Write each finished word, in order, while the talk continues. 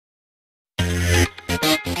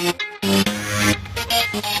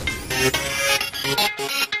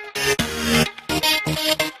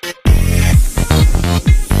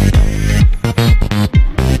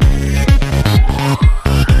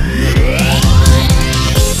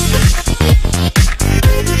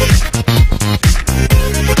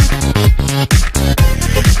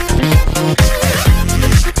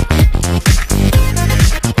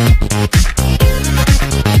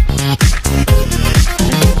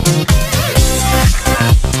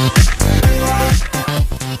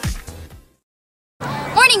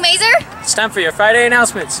time for your Friday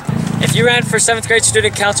announcements. If you ran for 7th grade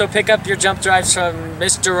student council, pick up your jump drives from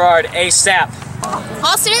Miss Gerard ASAP.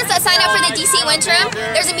 All students that sign up for the DC Winter Room,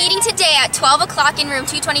 there's a meeting today at 12 o'clock in room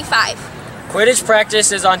 225. Quidditch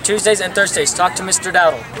practice is on Tuesdays and Thursdays. Talk to Mr.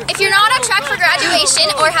 Dowdle. If you're not on track for graduation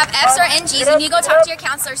or have F's or NGs, you need to go talk to your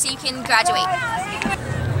counselor so you can graduate.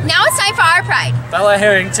 Now it's time for our pride. Bella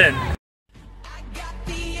Harrington.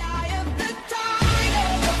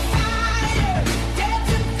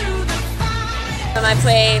 I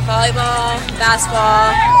play volleyball,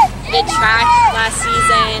 basketball, did track last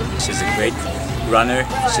season. She's a great runner,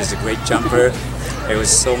 she's a great jumper. It was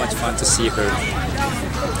so much fun to see her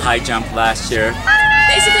high jump last year.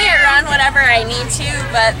 Basically I run whatever I need to,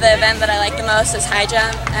 but the event that I like the most is high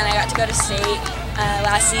jump, and I got to go to state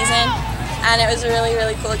last season, and it was a really,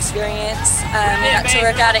 really cool experience. We got to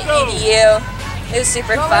work out at EDU. It was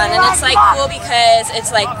super fun, and it's like cool because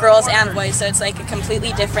it's like girls and boys, so it's like a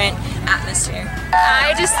completely different atmosphere.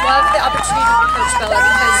 I just love the opportunity to coach Bella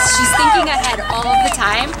because she's thinking ahead all of the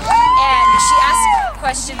time, and she asks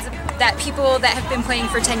questions that people that have been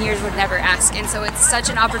playing for 10 years would never ask, and so it's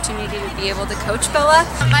such an opportunity to be able to coach Bella.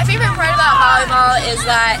 My favorite part about volleyball is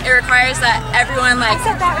that it requires that everyone like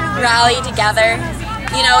rally together.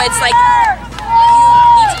 You know, it's like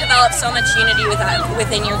you need to develop so much unity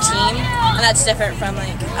within your team, and that's different from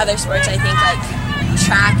like other sports. I think like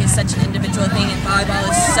track is such an individual thing, and volleyball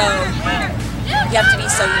is so, you have to be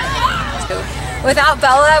so united. Without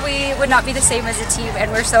Bella, we would not be the same as a team,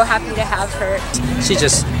 and we're so happy to have her. She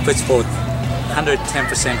just puts forth 110%,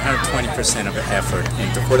 120% of her effort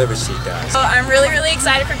into whatever she does. So I'm really, really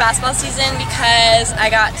excited for basketball season because I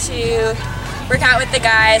got to work out with the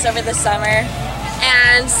guys over the summer.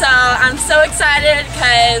 And so I'm so excited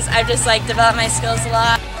because I've just like developed my skills a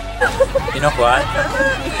lot. You know what?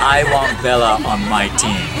 I want Bella on my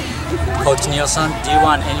team. Coach Nielsen, do you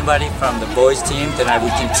want anybody from the boys team that we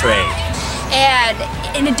can trade? And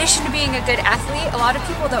in addition to being a good athlete, a lot of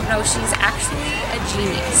people don't know she's actually a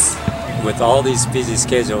genius. With all these busy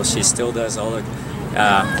schedules, she still does all the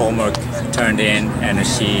homework turned in, and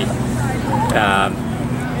she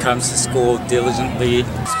comes to school diligently.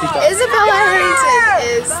 Isabella Harrington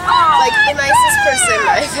is like the nicest person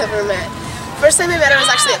I've ever met. First time I met her was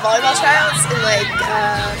actually at volleyball tryouts in like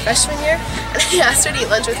freshman year, and I asked her to eat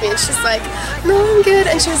lunch with me, and she's like, "No, I'm good,"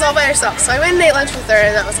 and she was all by herself. So I went and ate lunch with her,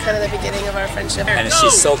 and that was kind of the beginning of our friendship. And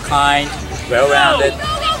she's so kind, well-rounded.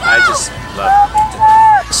 I just love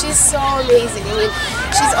her. She's so amazing. I mean,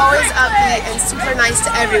 she's always upbeat and super nice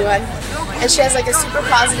to everyone. And she has like a super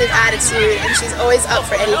positive attitude, and she's always up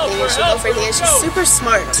for anything, and she'll go for anything, and she's super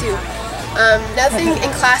smart too. Nothing in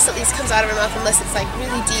class at least comes out of her mouth unless it's like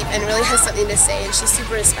really deep and really has something to say, and she's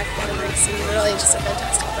super respectful and nice and really just a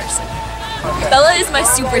fantastic person. Bella is my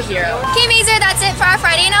superhero. Okay, Maeser, that's it for our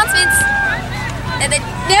Friday announcements. And then,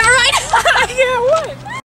 never mind. Yeah, what?